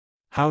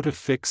How to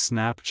fix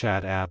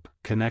Snapchat app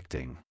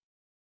connecting.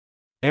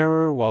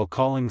 Error while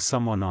calling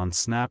someone on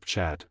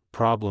Snapchat,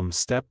 problem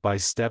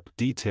step-by-step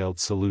detailed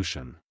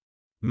solution.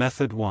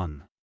 Method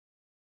 1.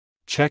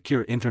 Check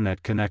your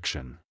internet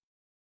connection.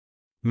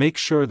 Make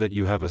sure that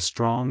you have a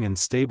strong and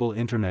stable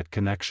internet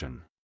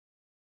connection.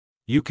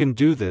 You can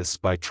do this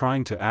by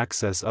trying to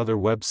access other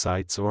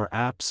websites or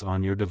apps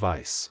on your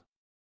device.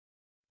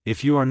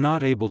 If you are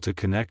not able to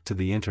connect to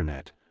the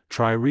internet,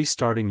 try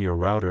restarting your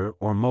router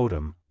or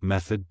modem.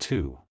 Method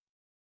 2.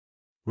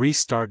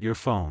 Restart your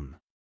phone.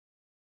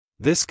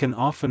 This can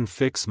often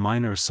fix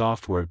minor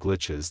software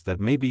glitches that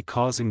may be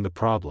causing the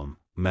problem.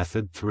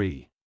 Method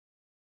 3.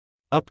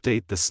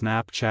 Update the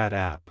Snapchat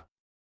app.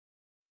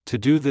 To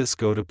do this,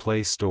 go to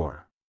Play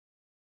Store.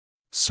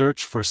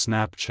 Search for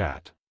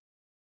Snapchat.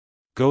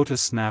 Go to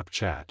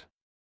Snapchat.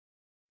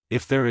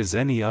 If there is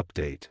any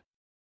update,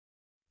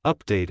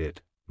 update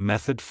it.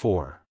 Method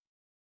 4.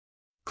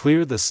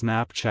 Clear the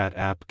Snapchat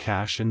app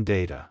cache and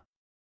data.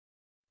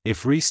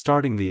 If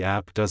restarting the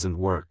app doesn't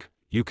work,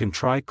 you can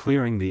try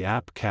clearing the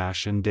app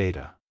cache and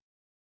data.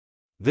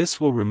 This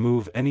will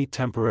remove any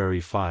temporary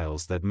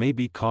files that may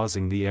be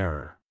causing the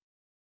error.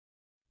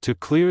 To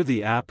clear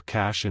the app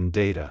cache and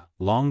data,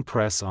 long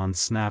press on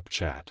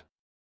Snapchat.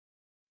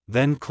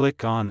 Then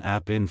click on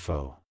App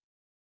Info.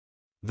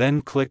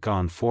 Then click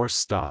on Force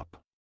Stop.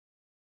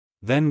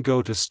 Then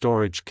go to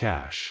Storage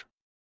Cache.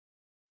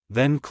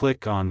 Then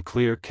click on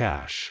Clear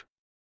Cache.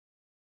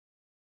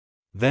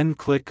 Then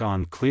click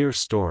on Clear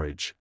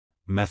Storage.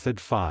 Method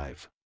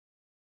 5.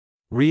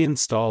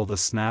 Reinstall the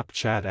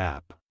Snapchat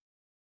app.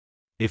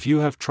 If you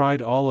have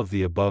tried all of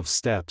the above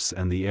steps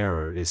and the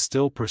error is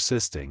still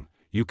persisting,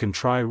 you can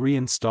try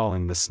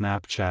reinstalling the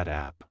Snapchat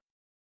app.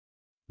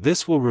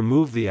 This will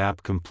remove the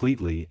app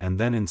completely and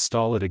then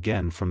install it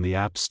again from the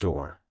App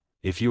Store.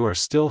 If you are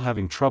still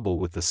having trouble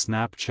with the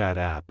Snapchat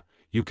app,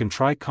 you can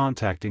try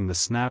contacting the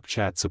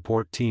Snapchat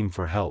support team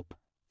for help.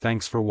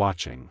 Thanks for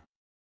watching.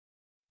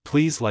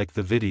 Please like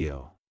the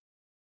video.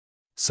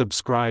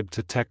 Subscribe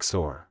to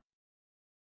TechSoar.